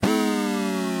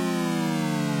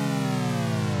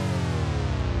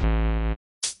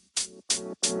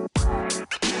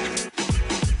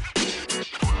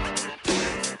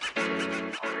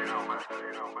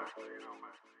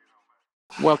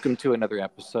Welcome to another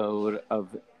episode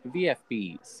of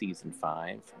VFB Season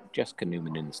 5. Jessica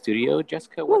Newman in the studio.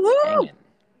 Jessica, what's Woo-hoo! hanging?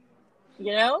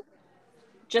 You know,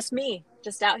 just me,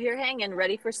 just out here hanging,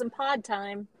 ready for some pod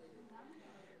time.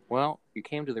 Well, you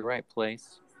came to the right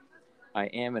place. I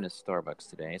am in a Starbucks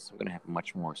today, so I'm going to have a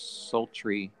much more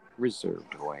sultry,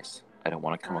 reserved voice. I don't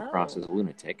want to come across as a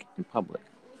lunatic in public.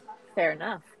 Fair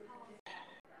enough.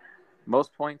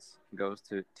 Most points goes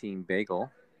to Team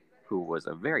Bagel, who was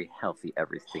a very healthy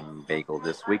everything bagel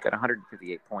this week at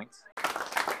 158 points.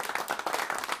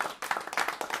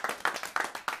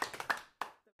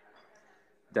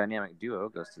 Dynamic Duo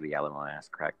goes to the Alamo Ass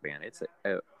Crack Band. It's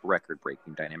a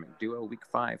record-breaking Dynamic Duo, Week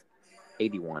 5,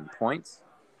 81 points.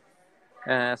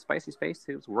 Spicy Space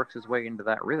Tubes works his way into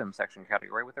that rhythm section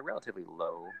category with a relatively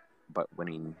low but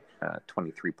winning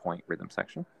 23-point rhythm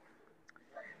section.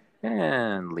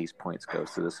 And least points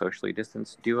goes to the Socially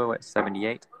Distanced Duo at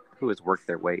 78, who has worked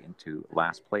their way into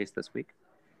last place this week.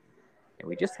 And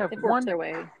we just have one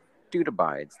Dude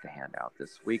Abides to hand out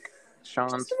this week.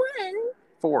 Sean's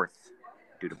fourth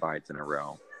Dude Abides in a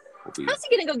row. How's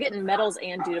he going to go getting medals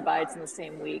and Dude Abides in the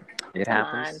same week? It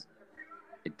happens.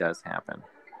 It does happen.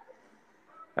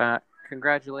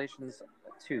 Congratulations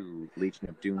to Legion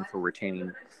of Doom for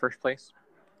retaining first place.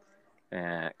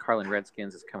 Carlin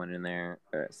Redskins is coming in there.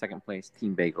 Second place,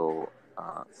 Team Bagel,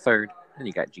 third. Then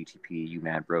you got GTP, You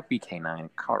Mad Bro,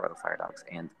 BK9, Colorado Fire Dogs,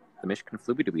 and the Michigan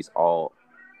Flooby Doobies all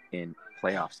in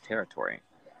playoffs territory.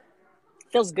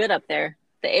 Feels good up there.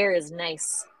 The air is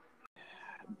nice.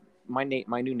 My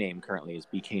new name currently is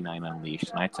BK9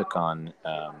 Unleashed, and I took on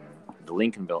the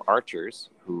Lincolnville Archers,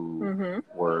 who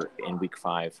were in Week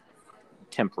 5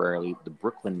 temporarily the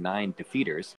Brooklyn 9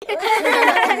 Defeaters.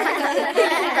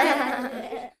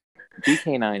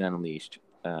 BK9 Unleashed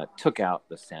took out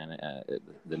the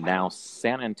now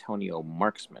San Antonio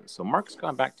Marksman. So Mark's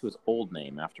gone back to his old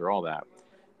name after all that.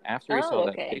 After he saw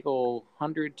that big old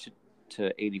 100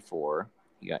 to 84,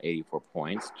 he got 84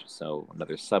 points. So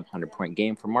another sub 100-point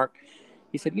game for Mark.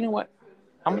 He said, you know what?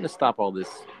 I'm going to stop all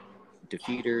this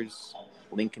Defeaters,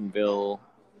 Lincolnville,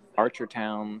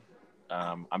 Archertown.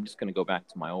 I'm just going to go back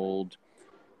to my old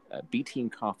B-Team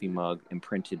coffee mug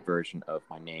imprinted version of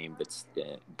my name that's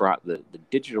brought the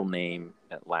digital name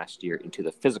last year into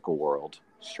the physical world,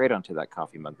 straight onto that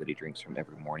coffee mug that he drinks from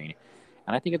every morning.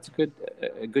 And I think it's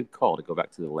a good call to go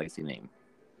back to the legacy name.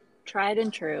 Tried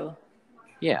and true.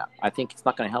 Yeah, I think it's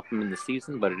not going to help him in the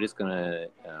season, but it is going to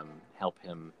help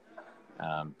him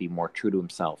be more true to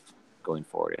himself going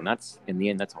forward. And that's, in the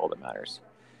end, that's all that matters.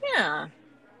 Yeah.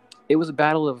 It was a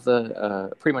battle of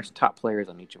the pretty much top players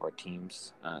on each of our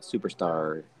teams.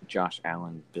 Superstar Josh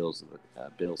Allen, Bills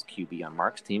QB on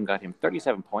Mark's team, got him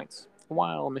 37 points,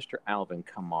 while Mr. Alvin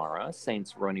Kamara,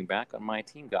 Saints running back on my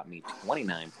team, got me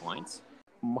 29 points.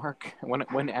 Mark,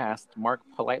 when asked, Mark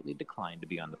politely declined to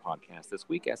be on the podcast this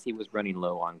week as he was running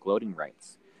low on gloating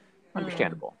rights.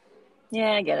 Understandable.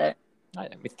 Yeah, I get it.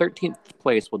 13th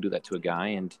place will do that to a guy,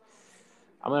 and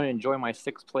I'm going to enjoy my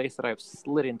 6th place that I've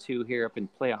slid into here up in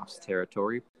playoffs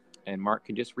territory. And Mark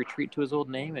can just retreat to his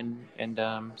old name and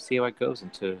see how it goes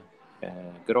into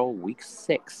good old Week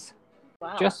 6.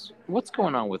 Wow. Jess, what's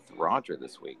going on with Roger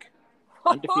this week?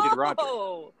 Undefeated Roger.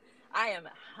 I am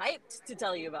hyped to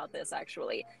tell you about this,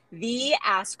 actually. The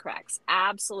Ass Cracks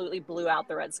absolutely blew out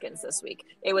the Redskins this week.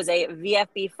 It was a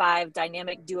VFB 5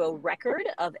 Dynamic Duo record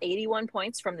of 81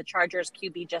 points from the Chargers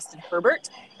QB Justin Herbert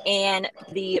and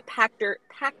the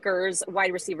Packers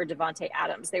wide receiver Devontae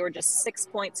Adams. They were just 6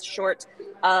 points short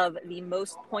of the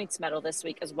most points medal this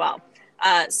week as well.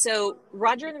 So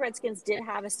Roger and the Redskins did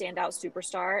have a standout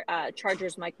superstar.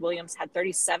 Chargers Mike Williams had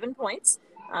 37 points.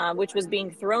 Which was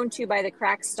being thrown to by the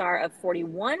crack star of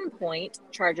 41-point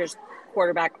Chargers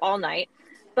quarterback All Night.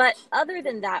 But other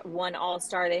than that one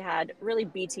all-star, they had really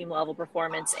B-team level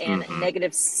performance and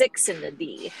 -6 in the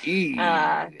D.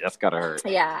 That's got to hurt.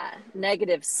 Yeah,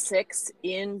 -6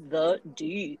 in the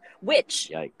D, which,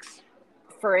 yikes,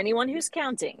 for anyone who's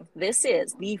counting, this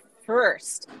is the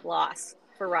first loss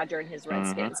for Roger and his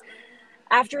Redskins.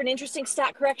 After an interesting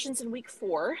stat corrections in Week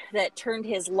 4 that turned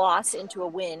his loss into a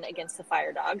win against the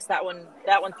Fire Dogs. That one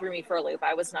threw me for a loop.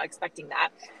 I was not expecting that.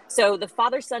 So the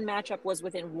father-son matchup was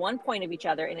within 1 point of each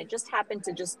other, and it just happened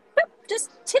to just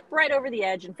tip right over the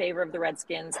edge in favor of the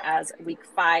Redskins as Week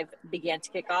 5 began to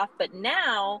kick off. But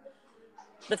now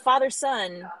the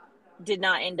father-son did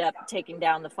not end up taking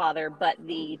down the father, but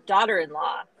the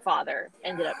daughter-in-law father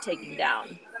ended up taking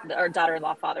down, or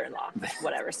daughter-in-law, father-in-law,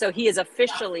 whatever. So he is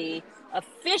officially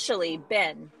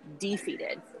been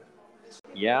defeated.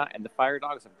 Yeah, and the Fire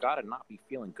Dogs have got to not be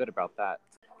feeling good about that.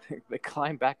 they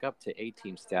climbed back up to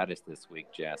A-team status this week,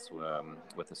 Jess,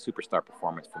 with a superstar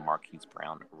performance from Marquise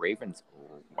Brown, Ravens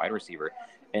wide receiver,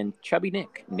 and Chubby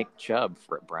Nick Chubb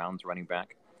for Browns running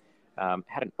back.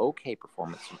 Had an okay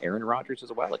performance from Aaron Rodgers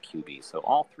as well at QB. So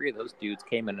all three of those dudes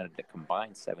came in at a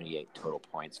combined 78 total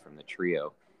points from the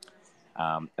trio.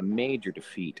 A major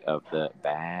defeat of the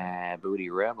Bad Booty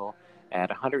Rebel at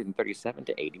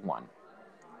 137-81.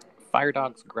 Fire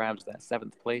Dogs grabs that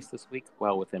 7th place this week,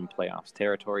 well within playoffs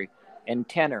territory. And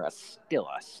Tanner is still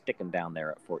sticking down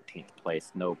there at 14th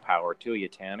place. No power to you,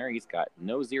 Tanner. He's got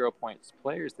no 0 points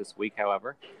players this week,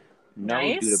 however. No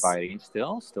due to biting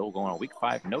still going on week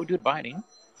 5. No due to biting.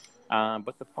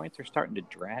 But the points are starting to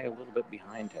drag a little bit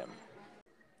behind him.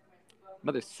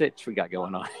 Another sitch we got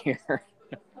going on here.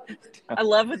 I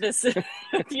love this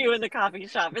with you in the coffee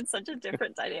shop. It's such a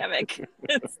different dynamic.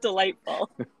 It's delightful.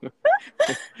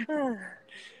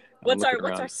 What's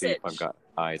our sitch? I've got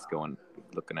eyes going,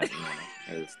 looking at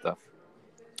this stuff.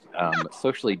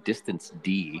 Socially distanced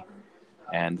D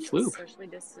and Floob. Socially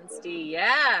distanced D,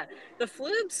 yeah. The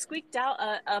Floob squeaked out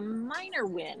a minor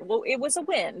win. Well, it was a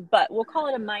win, but we'll call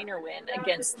it a minor win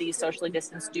against the socially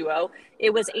distanced duo. It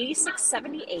was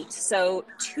 86-78. So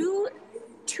two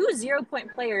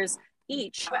 0-point players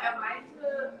each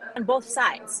on both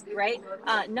sides, right?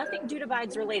 Nothing due to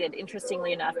bides related,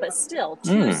 interestingly enough, but still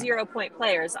 2 0-point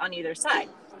players on either side.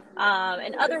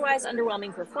 An otherwise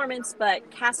underwhelming performance,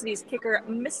 but Cassidy's kicker,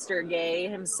 Mr. Gay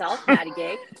himself, Matty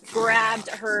Gay, grabbed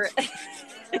her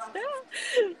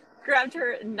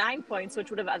 9 points, which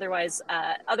would have otherwise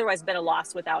been a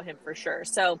loss without him for sure.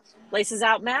 So laces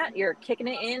out, Matt. You're kicking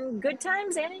it in good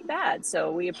times and in bad.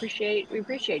 So we appreciate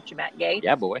you, Matt Gay.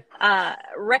 Yeah, boy.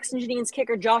 Rex and Janine's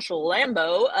kicker, Josh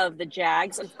Lambo of the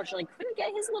Jags, unfortunately couldn't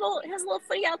get his little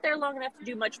footy out there long enough to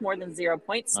do much more than 0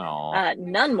 points.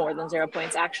 None more than 0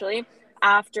 points, actually.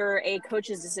 After a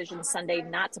coach's decision Sunday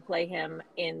not to play him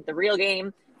in the real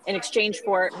game, in exchange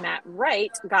for Matt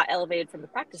Wright got elevated from the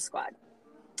practice squad.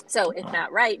 So if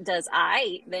Matt Wright does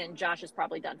then Josh is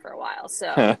probably done for a while.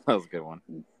 So that was a good one.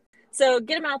 So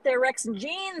get him out there, Rex and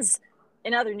Jeans.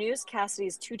 In other news,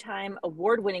 Cassidy's 2-time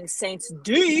award-winning Saints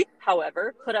D,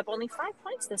 however, put up only 5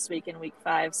 points this week in week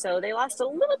 5. So they lost a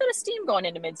little bit of steam going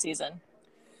into midseason.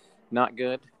 Not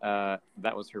good. That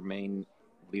was her main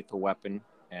lethal weapon.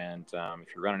 And if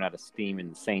you're running out of steam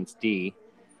in the Saints D,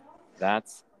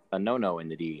 that's a no-no in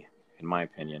the D, in my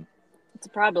opinion. It's a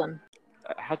problem.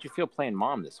 How'd you feel playing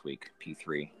mom this week,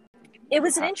 P3? It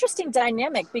was an interesting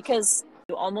dynamic because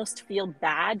you almost feel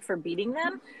bad for beating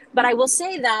them. But I will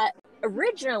say that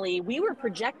originally we were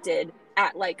projected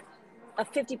at like a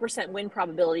 50% win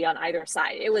probability on either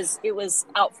side. It was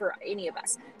out for any of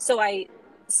us. So I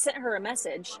sent her a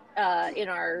message in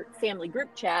our family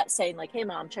group chat saying like, hey,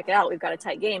 Mom, check it out. We've got a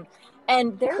tight game.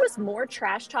 And there was more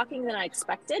trash talking than I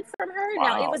expected from her. Wow.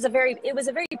 Now, it was a very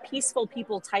peaceful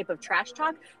people type of trash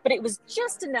talk, but it was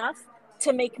just enough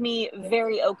to make me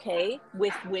very okay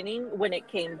with winning when it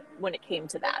came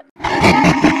to that.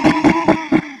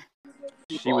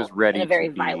 She was ready in a very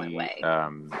violent way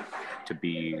to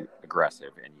be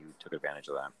aggressive, and you took advantage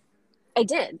of that. I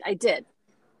did.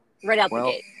 Right out the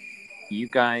gate. You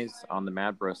guys on the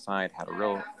Mad Bro side had a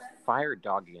real Fire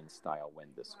Doggian style win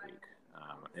this week.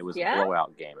 It was a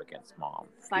blowout game against Mom.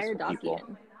 Fire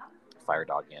Doggian,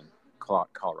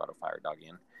 Colorado Fire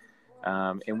Doggian.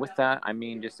 And with that, I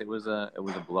mean, just it was a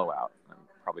blowout. I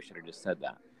probably should have just said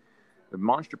that. The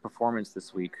monster performance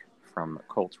this week from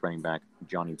Colts running back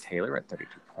Johnny Taylor at 32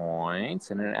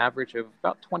 points and an average of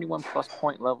about 21 plus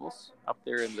point levels, up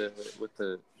there with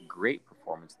the great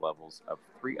performance levels of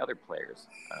 3 other players,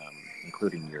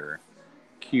 including your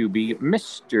QB,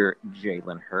 Mr.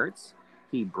 Jalen Hurts.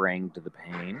 He branged the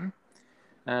pain.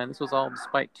 And this was all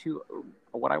despite 2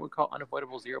 what I would call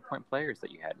unavoidable 0-point players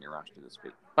that you had in your roster this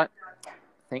week. But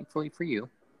thankfully for you,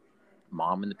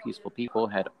 Mom and the Peaceful People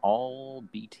had all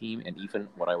B-team and even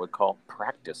what I would call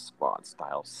practice squad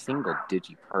style single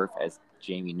digi perf, as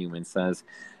Jamie Newman says,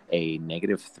 a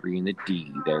 -3 in the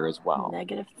D there as well.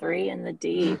 -3 in the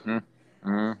D.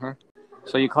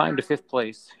 So you climbed to 5th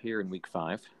place here in week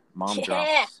 5. Mom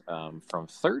drops from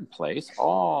 3rd place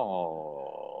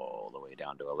all the way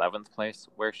down to 11th place,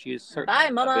 where she is certainly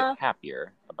a bit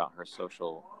happier about her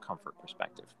social comfort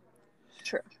perspective.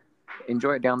 True.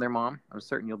 Enjoy it down there, Mom. I'm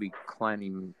certain you'll be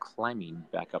climbing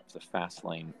back up the fast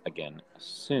lane again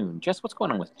soon. Jess, what's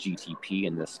going on with GTP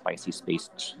and the Spicy Space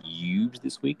Tubes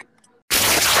this week?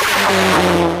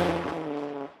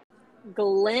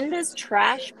 Glenda's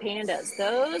Trash Pandas.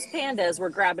 Those pandas were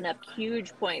grabbing up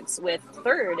huge points, with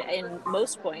 3rd in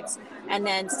most points. And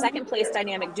then 2nd place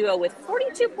dynamic duo with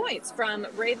 42 points from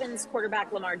Ravens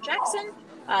quarterback Lamar Jackson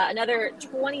Another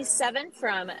 27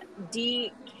 from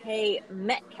DK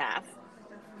Metcalf.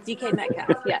 DK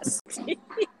Metcalf, yes.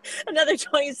 Another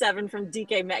 27 from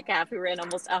DK Metcalf, who ran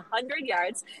almost 100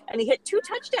 yards, and he hit 2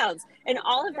 touchdowns. And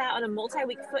all of that on a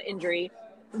multi-week foot injury,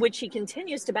 which he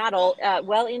continues to battle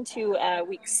well into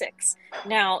week 6.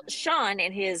 Now, Sean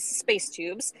and his space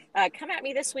tubes come at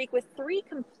me this week with 3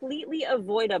 completely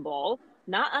avoidable,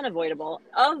 not unavoidable,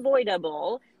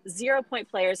 avoidable 0-point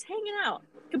players hanging out,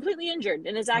 completely injured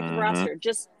in his active roster,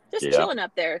 just chilling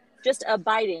up there, just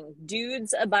abiding.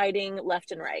 Dudes abiding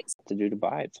left and right. The dude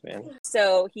abides, man.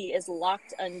 So he is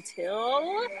locked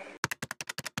until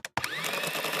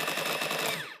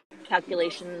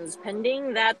calculations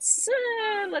pending. That's,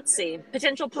 let's see,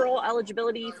 potential parole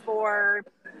eligibility for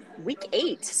week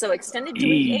 8. So extended to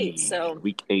week 8. So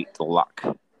week 8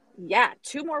 lock. Yeah,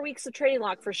 2 more weeks of trading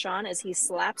lock for Sean as he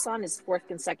slaps on his 4th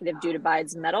consecutive Dude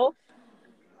Abides medal.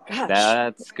 Gosh.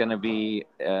 That's going to be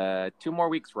 2 more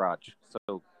weeks, Raj.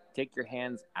 So take your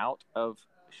hands out of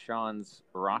Sean's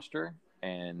roster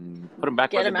and put them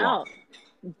back. Get him out.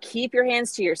 Keep your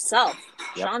hands to yourself.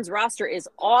 Yep. Sean's roster is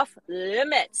off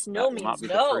limits. No means no. That will not be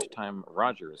the first time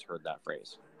Roger has heard that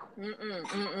phrase.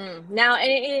 Now,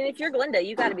 and if you're Glinda,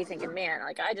 you got to be thinking, man,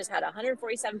 like I just had a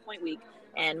 147-point week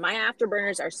and my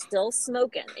afterburners are still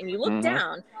smoking. And you look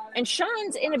down and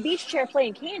Sean's in a beach chair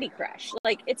playing Candy Crush.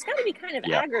 Like, it's got to be kind of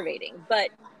aggravating, but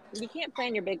you can't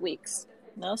plan your big weeks.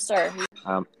 No, sir.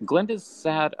 Glinda's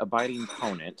sad abiding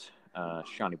opponent,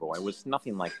 Shawnee Boy, was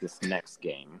nothing like this next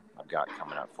game I've got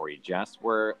coming up for you, Jess,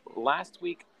 where last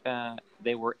week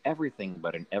they were everything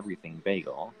but an everything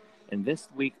bagel. And this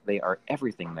week, they are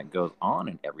everything that goes on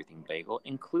in everything bagel,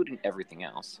 including everything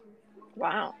else.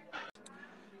 Wow.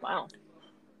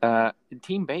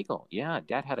 Team Bagel. Yeah,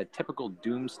 Dad had a typical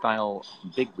Doom-style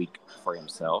big week for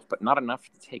himself, but not enough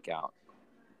to take out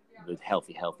the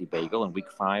healthy Bagel in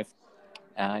week 5,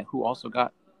 who also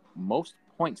got most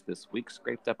points this week,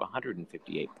 scraped up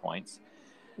 158 points.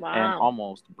 Wow. And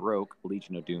almost broke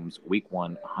Legion of Doom's week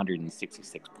 1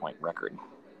 166-point record.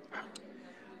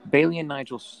 Bailey and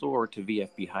Nigel soar to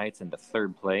VFB heights into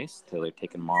 3rd place. They've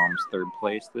taken Mom's 3rd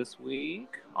place this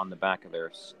week on the back of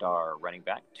their star running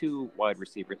back, 2 wide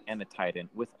receivers, and a tight end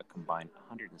with a combined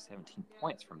 117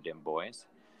 points from Dim Boys.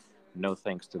 No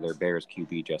thanks to their Bears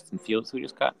QB, Justin Fields, who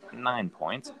just got 9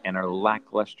 points, and our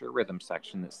lackluster rhythm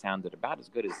section that sounded about as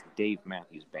good as Dave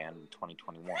Matthews Band in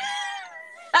 2021.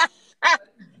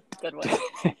 Good one.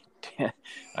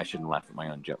 I shouldn't laugh at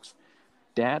my own jokes.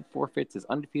 Dad forfeits his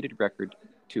undefeated record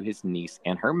to his niece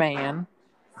and her man,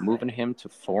 moving him to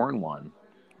 4-1,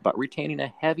 but retaining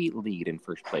a heavy lead in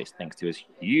first place thanks to his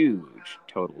huge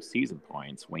total season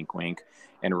points, wink, wink,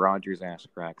 and Rogers ass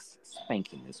cracks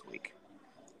spanking this week.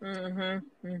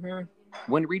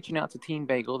 When reaching out to Team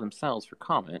Bagel themselves for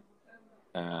comment,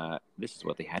 this is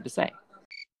what they had to say.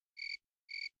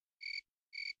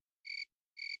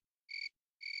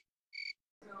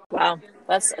 Wow,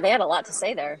 they had a lot to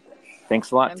say there.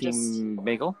 Thanks a lot, Team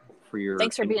Bagel, for your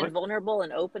Thanks for input. being vulnerable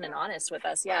and open and honest with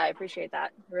us. Yeah, I appreciate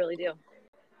that. I really do.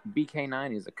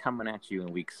 BK9 is coming at you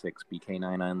in week 6.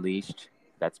 BK9 Unleashed.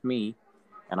 That's me.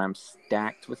 And I'm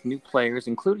stacked with new players,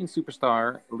 including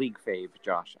superstar league fave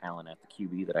Josh Allen at the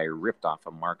QB that I ripped off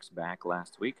of Mark's back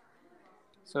last week.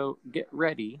 So get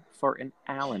ready for an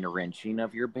Allen wrenching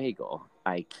of your bagel,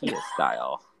 IKEA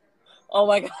style. Oh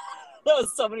my God. That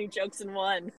was so many jokes in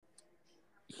one.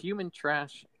 Human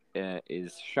trash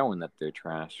is showing that they're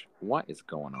trash. What is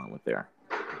going on with their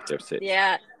sits?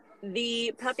 Yeah,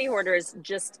 the puppy hoarders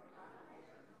just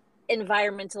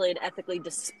environmentally and ethically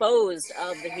disposed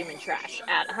of the human trash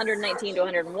at 119 to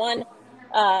 101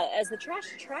 as the trash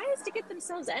tries to get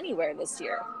themselves anywhere this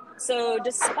year. So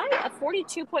despite a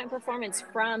 42-point performance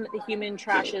from the human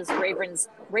trash's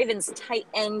Ravens tight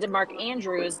end Mark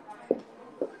Andrews,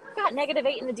 got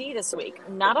 -8 in the D this week.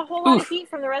 Not a whole lot of heat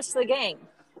from the rest of the gang.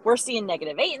 We're seeing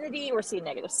 -8 in the D. We're seeing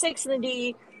 -6 in the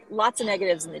D. Lots of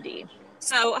negatives in the D.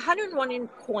 So 101 in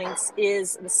points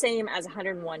is the same as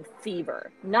 101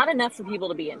 fever. Not enough for people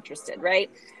to be interested,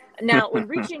 right? Now, when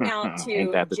reaching out to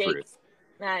Ain't that the Jake, truth?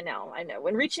 I know.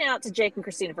 When reaching out to Jake and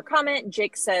Christina for comment,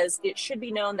 Jake says, it should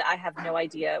be known that I have no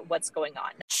idea what's going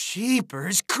on.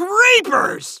 Jeepers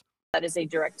creepers! That is a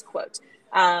direct quote.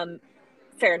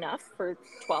 Fair enough for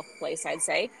 12th place, I'd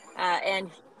say.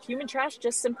 And human trash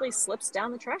just simply slips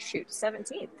down the trash chute to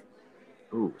 17th.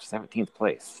 Ooh, 17th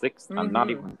place. I'm not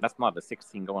even. That's not the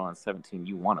 16 going on 17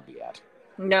 you want to be at.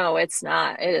 No, it's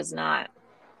not. It is not.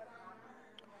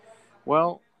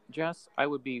 Well, Jess, I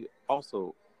would be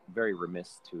also very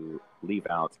remiss to leave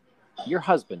out your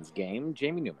husband's game,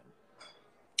 Jamie Newman.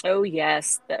 Oh,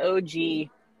 yes. The OG.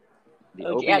 The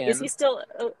OG. OBN, Yeah, is he still?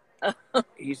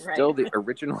 He's right. still the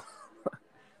original,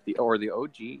 the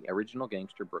OG original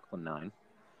gangster Brooklyn Nine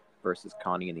versus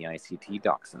Connie and the ICT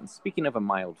Dachshunds. Speaking of a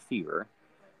mild fever,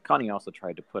 Connie also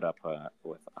tried to put up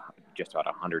with just about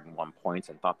 101 points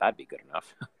and thought that'd be good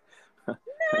enough.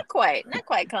 Not quite,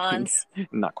 Cons.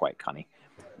 Not quite, Connie.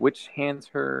 Which hands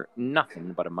her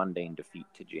nothing but a mundane defeat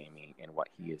to Jamie in what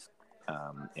he is,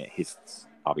 he's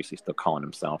obviously still calling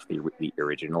himself the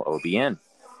original OBN.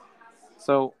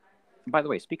 So, by the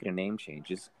way, speaking of name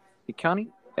changes, Connie,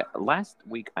 last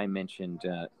week I mentioned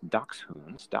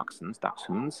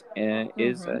Dachshunds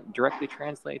is directly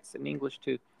translates in English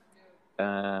to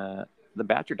the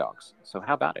Badger Dogs. So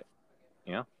how about it?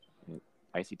 You know,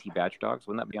 ICT Badger Dogs.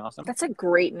 Wouldn't that be awesome? That's a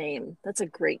great name. It's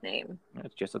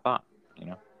just a thought. You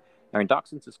know, I mean,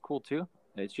 Dachshunds is cool too.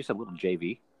 It's just a little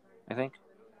JV, I think.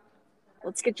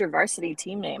 Let's get your varsity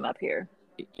team name up here.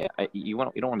 Yeah, you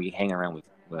don't want to be hanging around with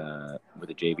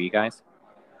the JV guys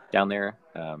down there.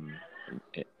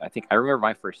 I think I remember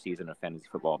my first season of fantasy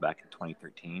football back in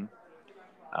 2013.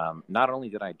 Not only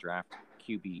did I draft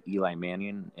QB Eli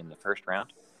Manning in the first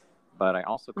round, but I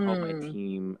also called my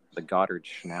team the Goddard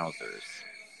Schnauzers.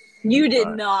 You did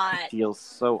not. It feels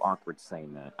so awkward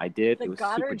saying that. I did. The it was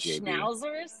Goddard super JV.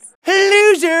 Schnauzers?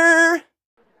 Loser!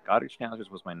 Goddard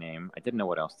Schnauzers was my name. I didn't know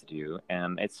what else to do,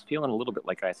 and it's feeling a little bit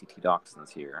like ICT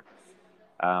Dachshunds here.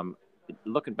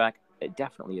 Looking back,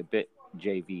 definitely a bit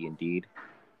JV indeed.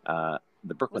 The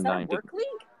Brooklyn Nine. Was that work league?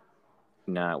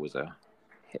 No, it was a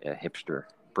hipster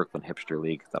Brooklyn hipster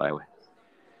league that I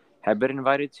had been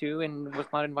invited to and was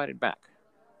not invited back.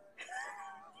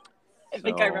 I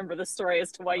think I remember the story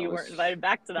as to why you weren't invited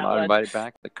back to that one. Not invited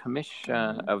back. The commission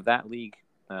of that league,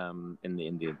 in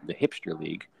the hipster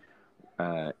league,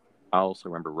 I also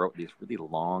remember wrote these really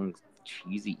long,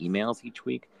 cheesy emails each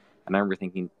week. And I remember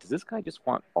thinking, does this guy just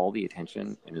want all the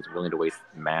attention and is willing to waste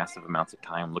massive amounts of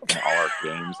time looking at all our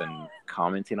games and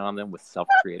commenting on them with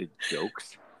self-created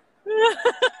jokes?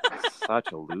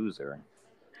 Such a loser.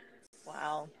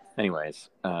 Wow. Anyways,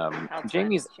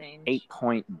 Jamie's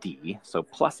 8-point D, so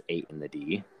plus 8 in the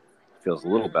D, feels a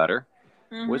little better,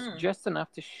 was just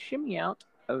enough to shimmy out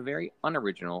a very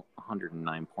unoriginal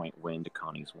 109-point win to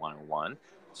Connie's 101,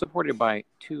 supported by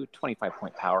two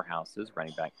 25-point powerhouses,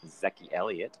 running back Zeki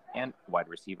Elliott and wide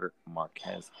receiver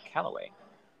Marquez Callaway.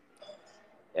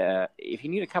 If you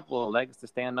need a couple of legs to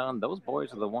stand on, those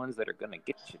boys are the ones that are going to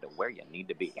get you to where you need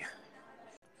to be.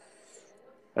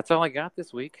 That's all I got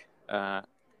this week.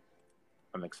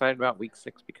 I'm excited about week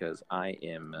 6 because I'm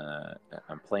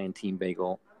playing Team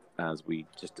Bagel. As we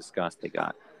just discussed, they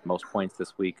got most points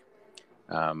this week.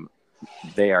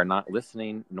 They are not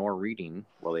listening nor reading.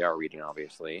 Well, they are reading,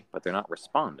 obviously, but they're not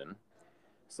responding.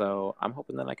 So I'm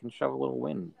hoping that I can shove a little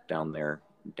win down their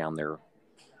bagel.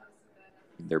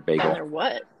 Down their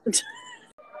what?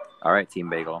 All right, Team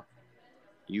Bagel.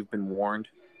 You've been warned.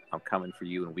 I'm coming for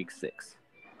you in week 6.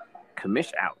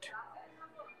 Commish out.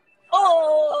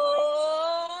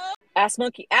 Oh! Ass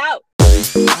monkey out.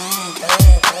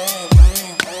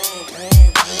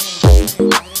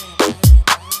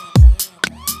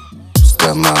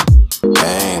 Step my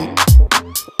game.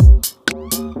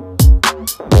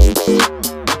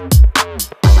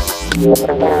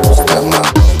 Step my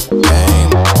game.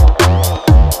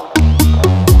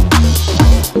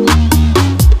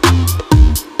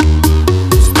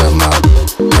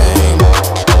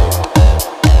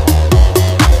 Step my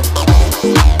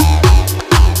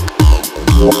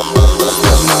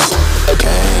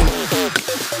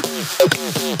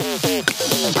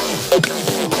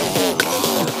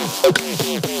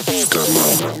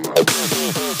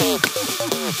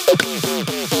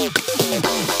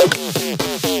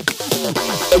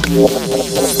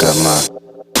game.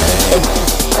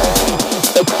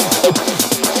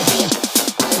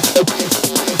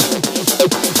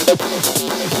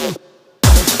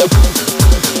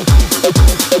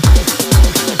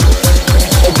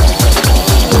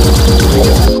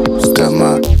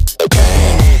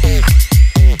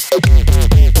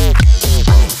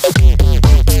 Step my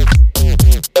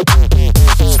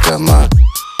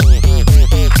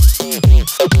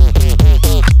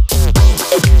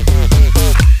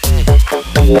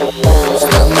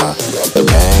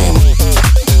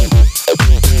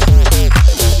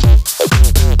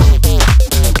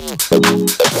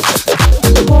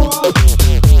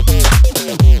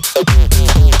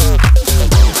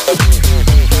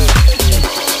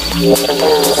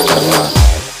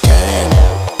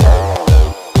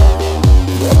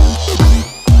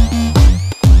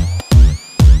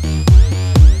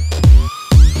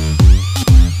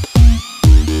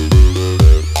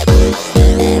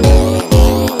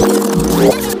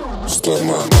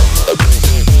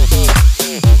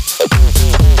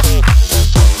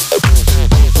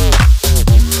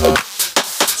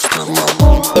Step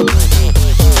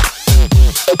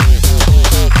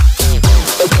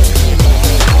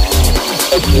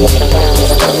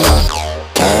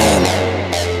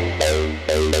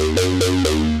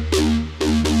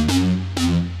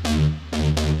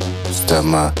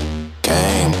my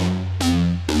game.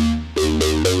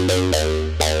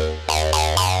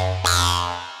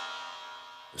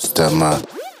 Step my game.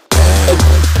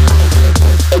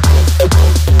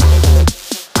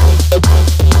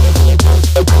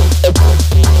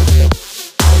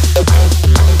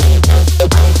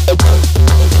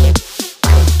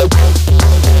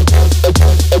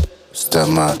 Step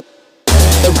my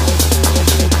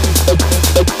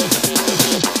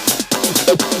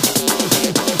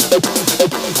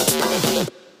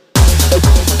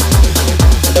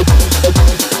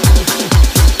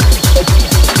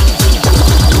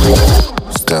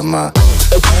Step my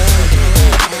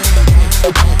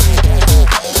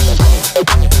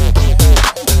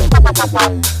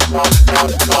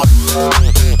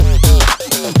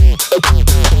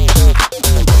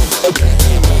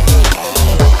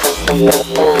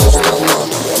Yeah.